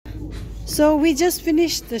So we just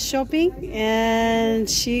finished the shopping and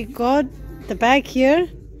she got the bag here.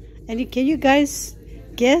 And can you guys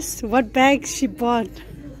guess what bag she bought?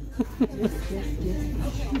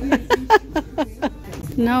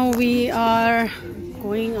 Now we are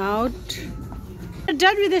going out. We're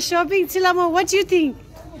done with the shopping. Silama, what do you think?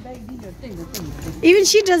 Even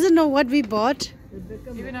she doesn't know what we bought.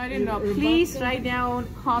 Even I didn't know. Please write down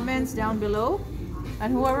comments down below,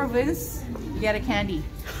 and whoever wins, get a candy.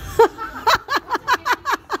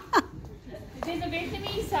 There's a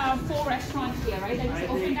Vietnamese 4 restaurants here, right? That is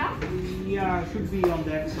opened up? Yeah, should be on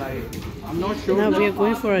that side. I'm not sure. Now we are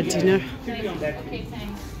going for a dinner. Should be on that. Okay,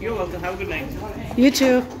 thanks. You're welcome. Have a good night. You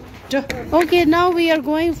too. Okay, now we are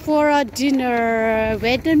going for a dinner.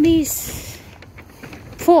 Vietnamese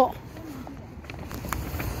 4.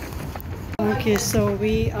 Okay, so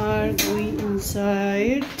we are going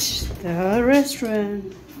inside the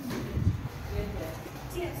restaurant.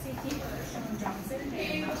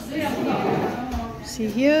 See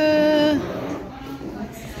here,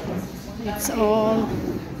 it's all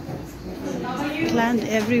planned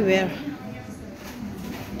everywhere.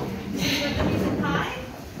 Do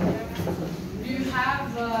you have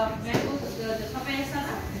mangoes, the papaya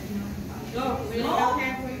salad? No, we don't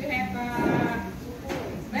have. We have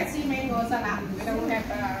Maxi mango salad. We don't have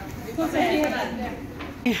papaya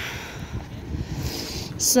salad.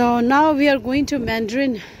 So now we are going to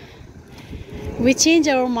Mandarin. We change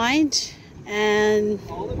our mind and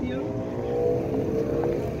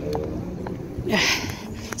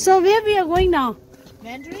so where we are going now?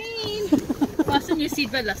 Mandarin. Fasten your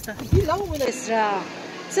seatbelt, Lasta.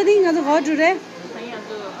 So ding ado ho jure.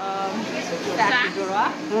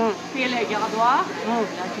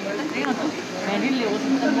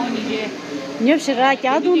 Nyep shira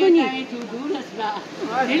kya do do ni?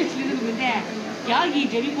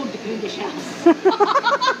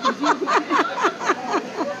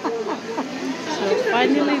 So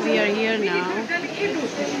finally we are here now.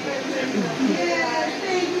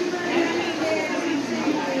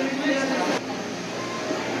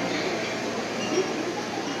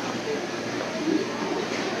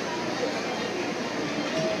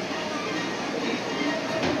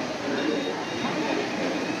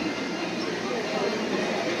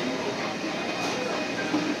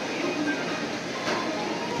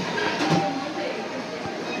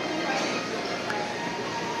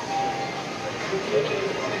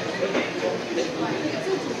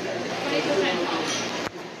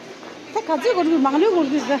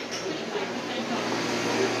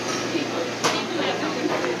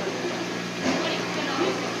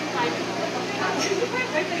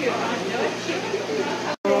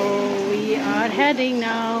 So we are heading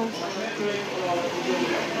now.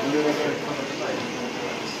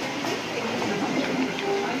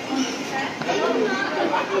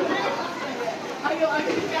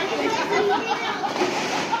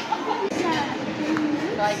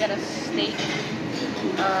 So I got a steak,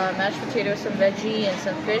 mashed potatoes, some veggie, and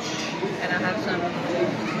some fish, and I have some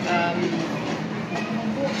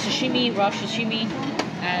sashimi, raw sashimi,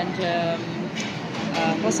 and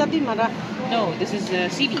Wasabi mara. no, this is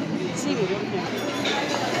seaweed. Seaweed.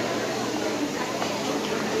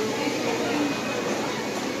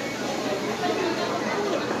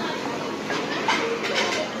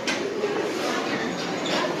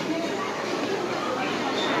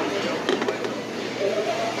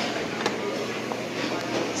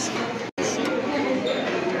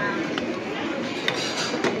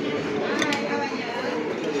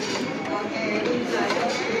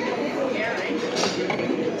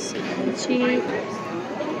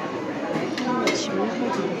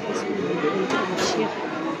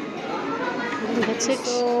 That's it.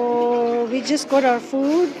 So we just got our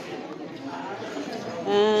food.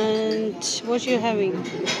 And what you having?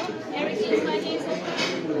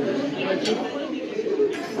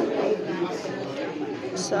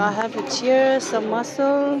 So I have it here, some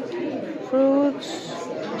mussel, fruits,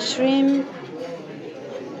 shrimp.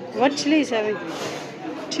 What chili is having?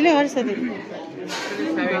 Chili, what is having?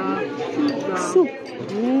 Soup.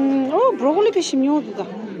 Oh, broccoli fish.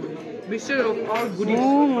 Mixture of all goodies.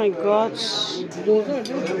 Oh my gosh.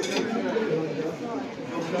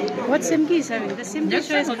 What Simki is having? The Simki Next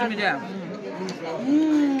time,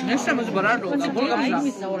 next time is barato.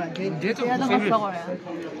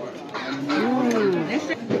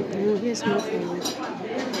 Here's my food.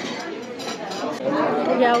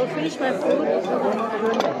 Yeah, I will finish my food.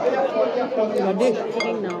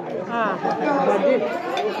 Eating now.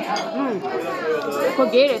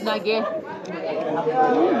 Forget it, not get.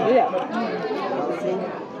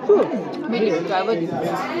 Medium, driver. Yeah.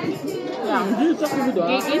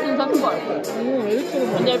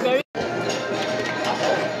 And they're very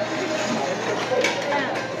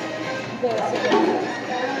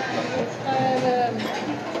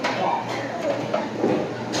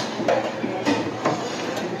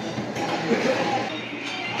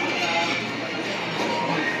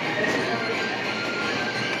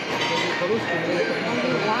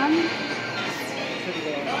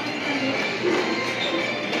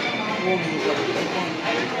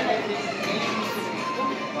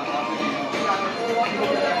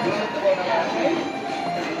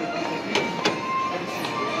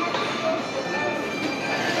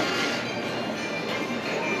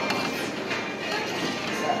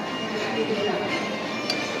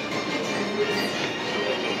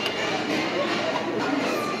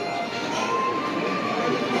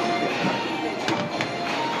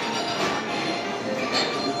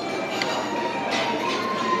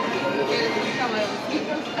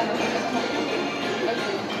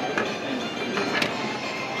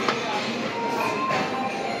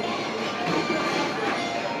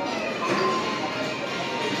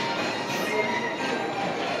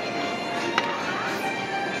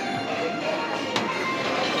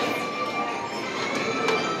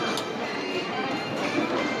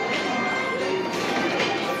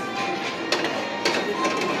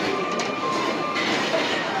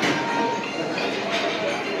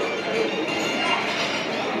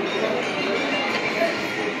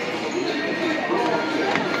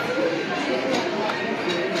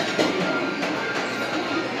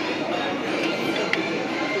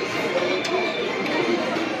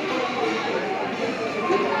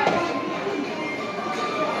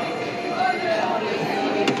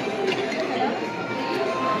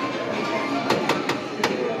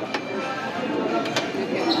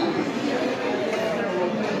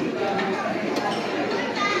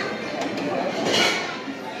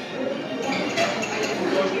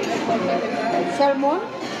Salmon?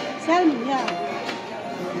 Salmon, yeah.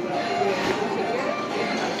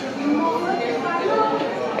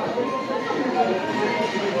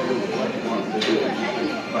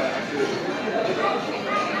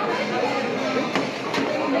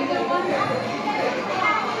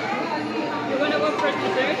 You want to go for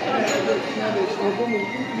dessert?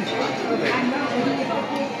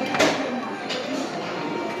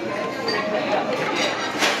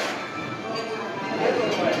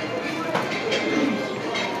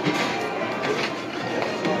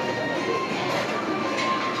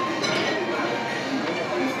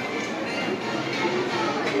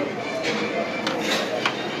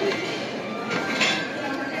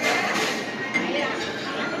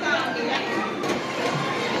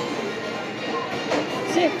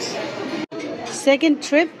 Second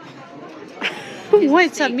trip?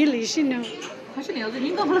 What's a million? No. 사실 여기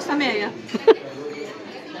인가 플러스면이야.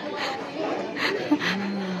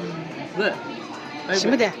 Good.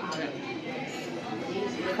 심으대.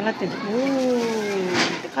 갈라때. 오,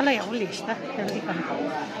 갈라야 올리시다. 여기가.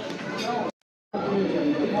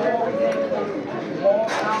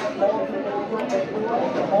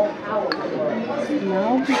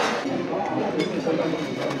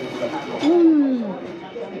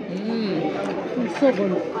 So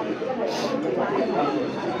good.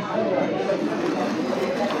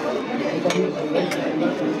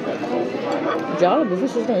 Già, buffet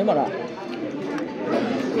sono io mara.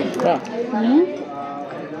 Ja.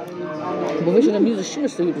 Buffet sono mio schimmer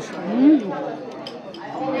studios.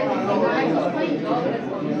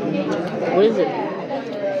 What is it?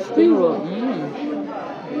 Spring roll.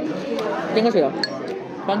 땡가세요.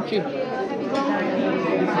 Crunchy.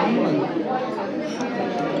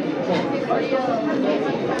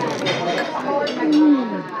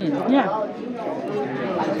 Yeah.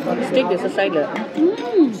 Steak is a side.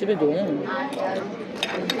 집에 동.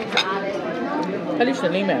 할리스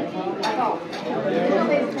리메.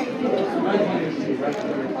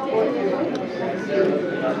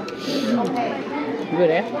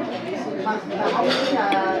 그래?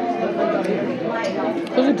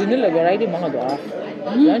 그래서 디너에 variety 많아도.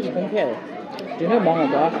 양지 공패. 디너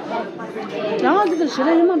많아도. 양아지들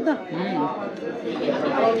싫어하면 없다.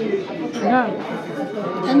 야,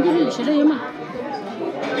 앤들이 싫어하면.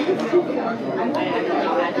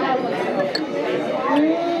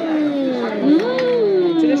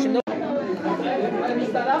 진짜 신나.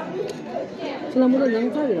 지난번에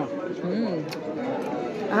양짜리라.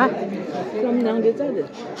 아, 그럼 양게 짜지.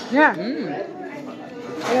 야.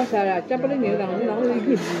 그냥 잘 짜버린 얘랑 나오는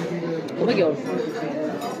이게 그거밖에 없어.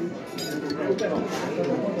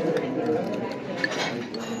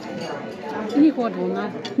 이거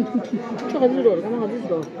도나. 저거 들어, 가만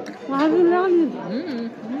가지고. 아주 나는.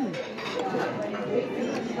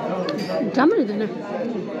 잠을 드네.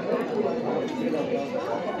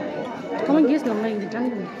 Come on, guess don't mind the tongue.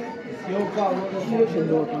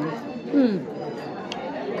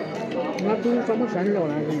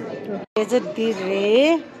 Is it the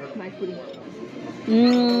ray?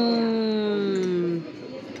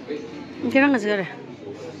 Kira nggak sekarang?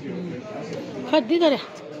 Kau di mana?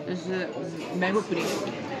 This is mango pudding.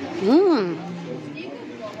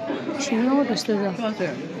 Cino udah sudah.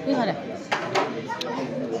 Di mana?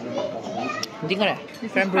 Di mana?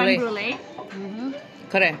 Crème brulee.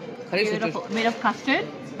 Correct. Beautiful. Made of custard.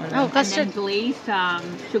 Oh, custard. And then glazed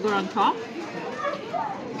sugar on top.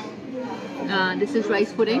 This is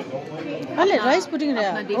rice pudding. Rice pudding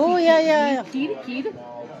there. Oh yeah. Kheer.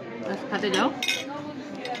 Let's cut it out.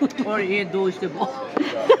 और ये दो step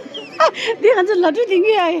देख अंदर लड्डू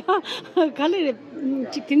देंगे आया खाली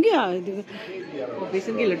चिक देंगे आया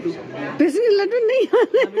बेसन के लड्डू नहीं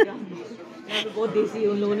बहुत देसी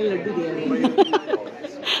उन लोगों ने लड्डू दिया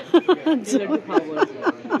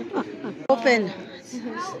Open.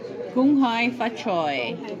 Kung Hai Fat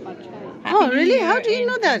Choi. Oh really? How do you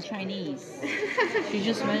know that? Chinese. She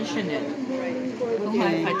just mentioned it. Kung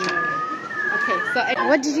Hai Fat Choi. Okay, so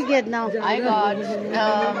What did you get now? I got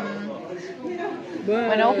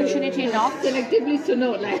an opportunity not Selectively suno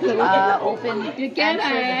like open. you can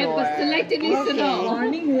have but selectively suno.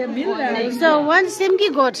 Morning we have milk. So one Simki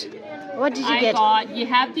got. What did you get? You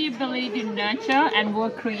have the ability to nurture and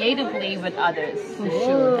work creatively with others.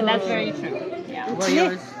 And that's very true. Yeah. What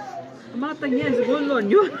yours? Matanya is going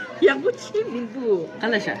on you. Yang bucin itu.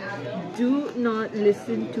 Alasha. Do not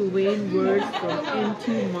listen to vain words from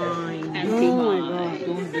empty mind. Empty mind.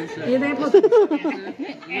 Don't listen.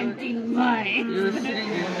 Empty mind.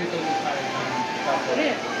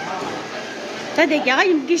 Tadi क्या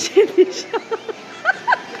इम्तिशान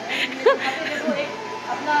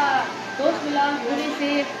अपना दोस्त मिला पुणे से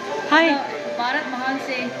Hi. Bharat महान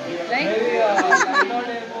से right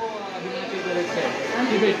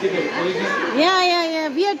Yeah.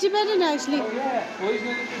 We are Tibetan actually.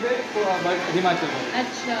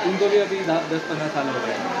 अच्छा उनको भी अभी 10-15 साल हो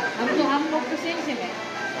गए हम लोग तो सेम है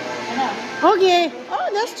ना Okay. Oh,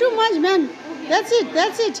 that's too much, man. That's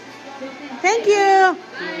it. Thank you.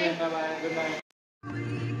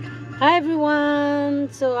 Hi everyone.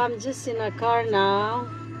 So I'm just in a car now,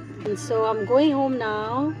 and so I'm going home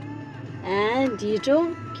now. And Yito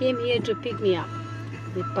came here to pick me up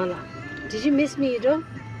with Pala. Did you miss me, Yito?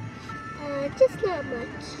 Just not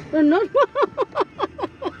much. No, not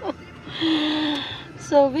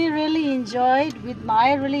So we really enjoyed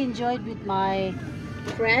I really enjoyed with my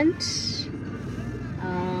friends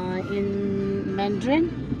in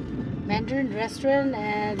Mandarin restaurant,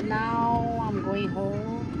 and now I'm going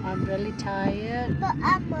home. I'm really tired, But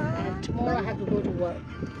and tomorrow I have to go to work.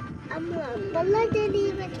 Mama didn't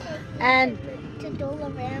even take And me to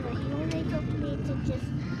Dollarama. He only took me to just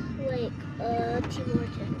like Tim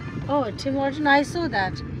Hortons. oh, Tim Hortons, I saw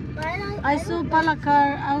that. But I saw Palakar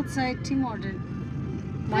outside Tim Hortons.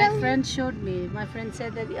 My Really? friend showed me. My friend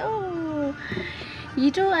said that, oh,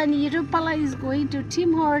 Yito and Yito Pala is going to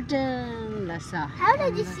Tim Hortons. Lasa. How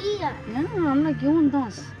did you see her? Yeah, I'm like, you won't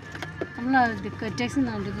dance. I'm like, the Texan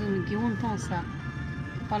and the you won't dance.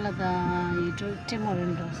 Pala the Yito Tim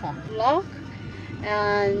Hortons vlog,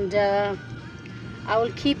 and I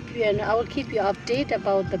will keep you update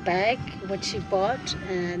about the bag what she bought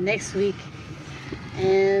next week.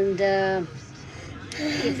 And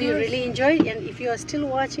if you really enjoyed, and if you are still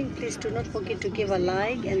watching, please do not forget to give a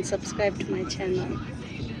like and subscribe to my channel.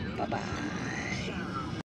 Bye bye.